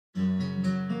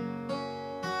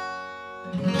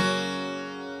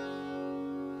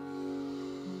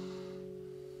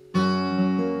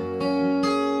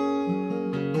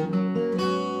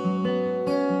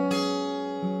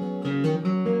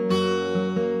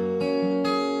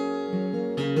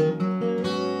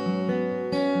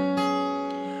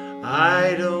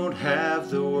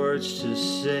words to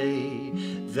say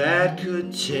that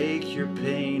could take your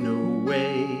pain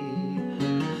away.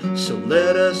 So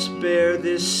let us bear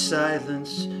this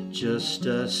silence, just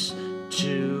us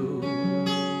two.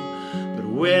 But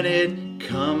when it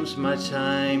comes my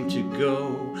time to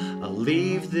go, I'll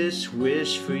leave this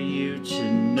wish for you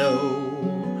to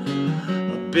know.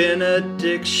 A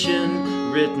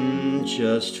benediction written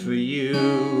just for you.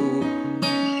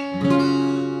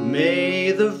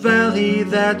 May the valley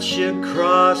that you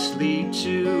cross lead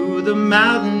to the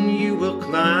mountain you will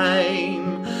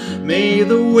climb. May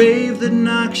the wave that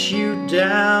knocks you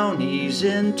down ease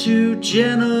into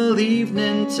gentle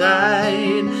evening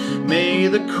tide. May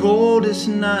the coldest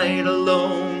night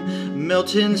alone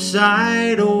melt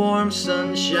inside a warm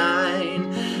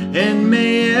sunshine. And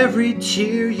may every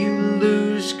tear you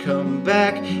lose come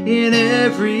back in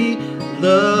every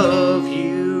love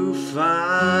you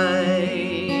find.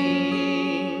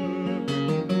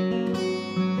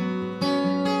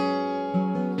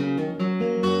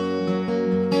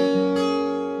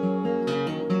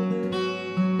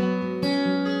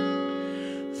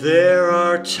 There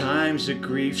are times of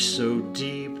grief so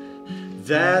deep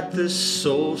that the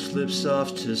soul slips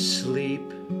off to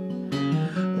sleep.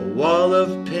 A wall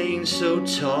of pain so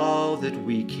tall that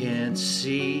we can't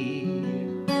see.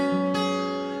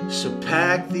 So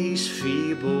pack these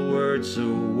feeble words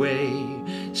away,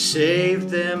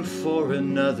 save them for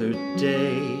another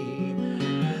day,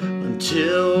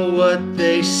 until what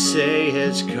they say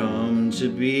has come to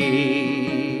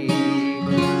be.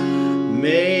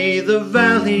 May the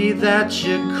valley that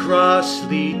you cross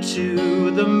lead to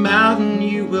the mountain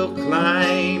you will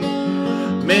climb.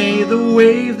 May the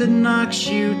wave that knocks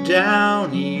you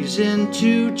down ease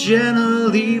into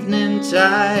gentle evening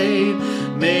tide.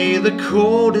 May the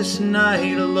coldest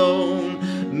night alone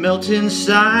melt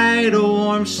inside a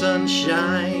warm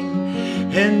sunshine.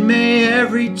 And may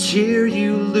every tear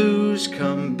you lose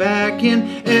come back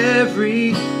in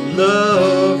every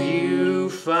love you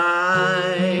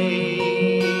find.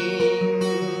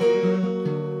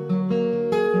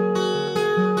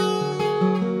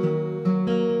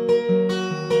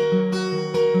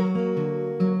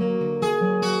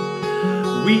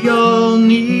 We all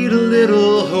need a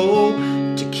little hope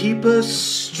to keep us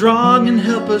strong and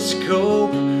help us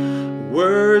cope.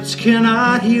 Words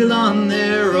cannot heal on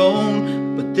their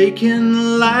own, but they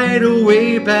can light a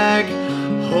way back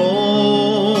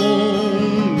home.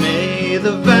 May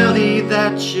the valley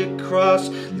that you cross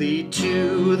lead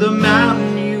to the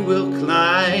mountain you will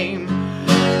climb.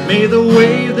 May the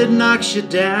wave that knocks you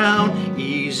down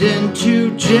ease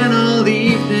into gentle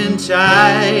evening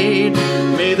tide.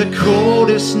 May the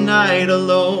coldest night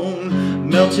alone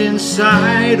melt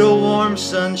inside a warm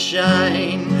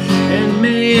sunshine. And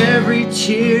may every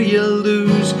tear you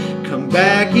lose come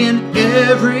back in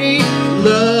every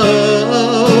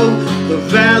love. The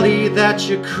valley that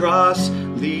you cross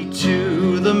lead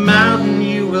to the mountain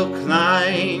you will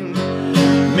climb.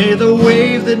 May the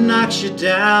wave that knocks you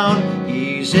down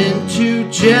ease into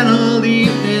gentle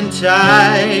evening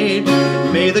tide.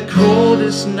 May the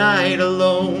coldest night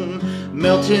alone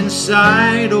melt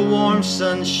inside a warm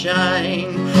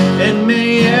sunshine. And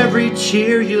may every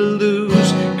tear you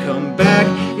lose come back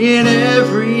in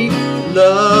every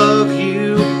love.